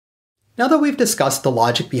Now that we've discussed the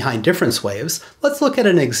logic behind difference waves, let's look at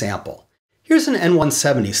an example. Here's an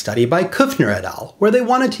N170 study by Kuffner et al., where they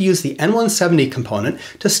wanted to use the N170 component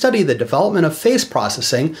to study the development of face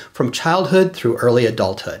processing from childhood through early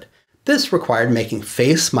adulthood. This required making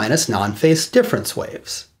face minus non-face difference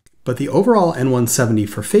waves. But the overall N170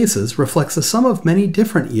 for faces reflects the sum of many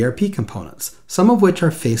different ERP components, some of which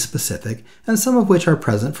are face-specific and some of which are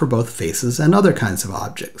present for both faces and other kinds of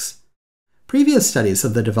objects. Previous studies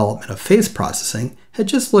of the development of face processing had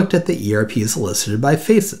just looked at the ERPs elicited by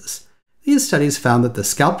faces. These studies found that the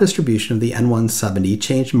scalp distribution of the N170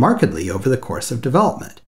 changed markedly over the course of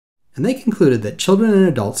development, and they concluded that children and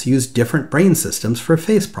adults use different brain systems for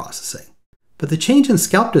face processing. But the change in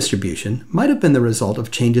scalp distribution might have been the result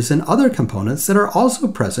of changes in other components that are also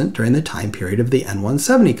present during the time period of the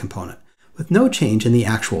N170 component, with no change in the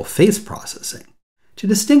actual face processing. To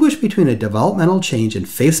distinguish between a developmental change in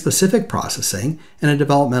face-specific processing and a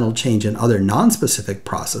developmental change in other non-specific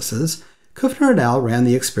processes, Kuffner et al. Ran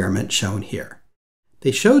the experiment shown here.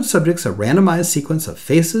 They showed subjects a randomized sequence of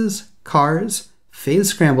faces, cars,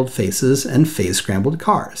 phase-scrambled faces, and phase-scrambled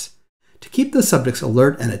cars. To keep the subjects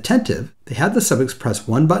alert and attentive, they had the subjects press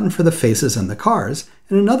one button for the faces and the cars,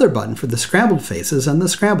 and another button for the scrambled faces and the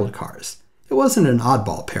scrambled cars. It wasn't an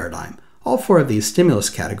oddball paradigm. All four of these stimulus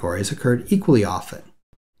categories occurred equally often.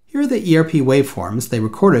 Here are the ERP waveforms they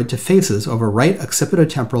recorded to faces over right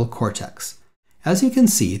occipitotemporal cortex. As you can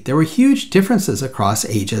see, there were huge differences across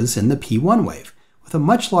ages in the P1 wave, with a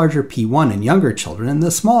much larger P1 in younger children and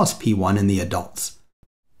the smallest P1 in the adults.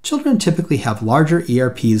 Children typically have larger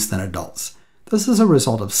ERPs than adults. This is a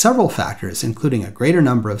result of several factors, including a greater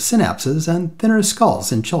number of synapses and thinner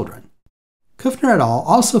skulls in children. Kuffner et al.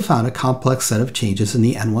 Also found a complex set of changes in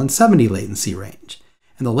the N170 latency range,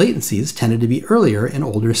 and the latencies tended to be earlier in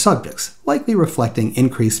older subjects, likely reflecting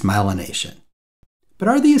increased myelination. But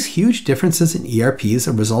are these huge differences in ERPs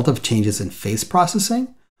a result of changes in face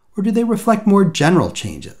processing, or do they reflect more general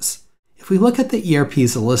changes? If we look at the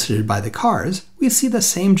ERPs elicited by the cars, we see the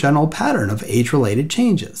same general pattern of age-related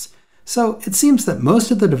changes. So it seems that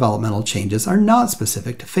most of the developmental changes are not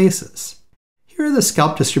specific to faces. Here are the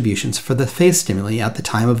scalp distributions for the face stimuli at the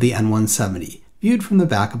time of the N170, viewed from the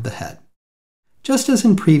back of the head. Just as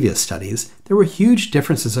in previous studies, there were huge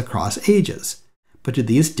differences across ages. But do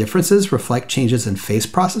these differences reflect changes in face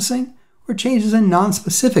processing, or changes in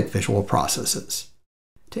non-specific visual processes?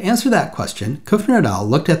 To answer that question, Kuffner et al.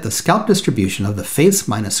 Looked at the scalp distribution of the face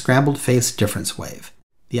minus scrambled face difference wave.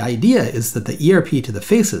 The idea is that the ERP to the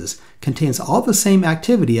faces contains all the same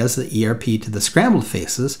activity as the ERP to the scrambled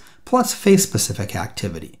faces, plus face-specific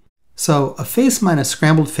activity. So a face minus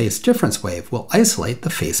scrambled face difference wave will isolate the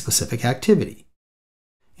face-specific activity.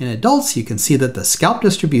 In adults, you can see that the scalp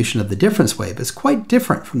distribution of the difference wave is quite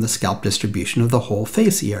different from the scalp distribution of the whole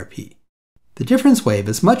face ERP. The difference wave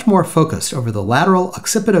is much more focused over the lateral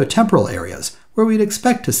occipitotemporal areas where we'd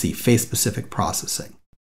expect to see face-specific processing.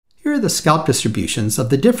 Here are the scalp distributions of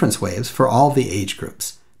the difference waves for all the age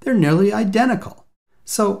groups. They're nearly identical.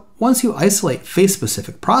 So once you isolate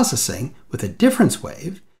face-specific processing with a difference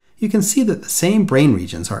wave, you can see that the same brain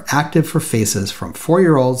regions are active for faces from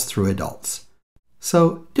 4-year-olds through adults.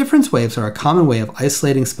 So difference waves are a common way of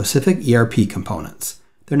isolating specific ERP components.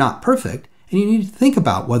 They're not perfect, and you need to think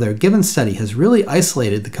about whether a given study has really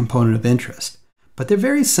isolated the component of interest. But they're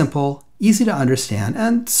very simple, easy to understand,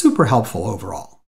 and super helpful overall.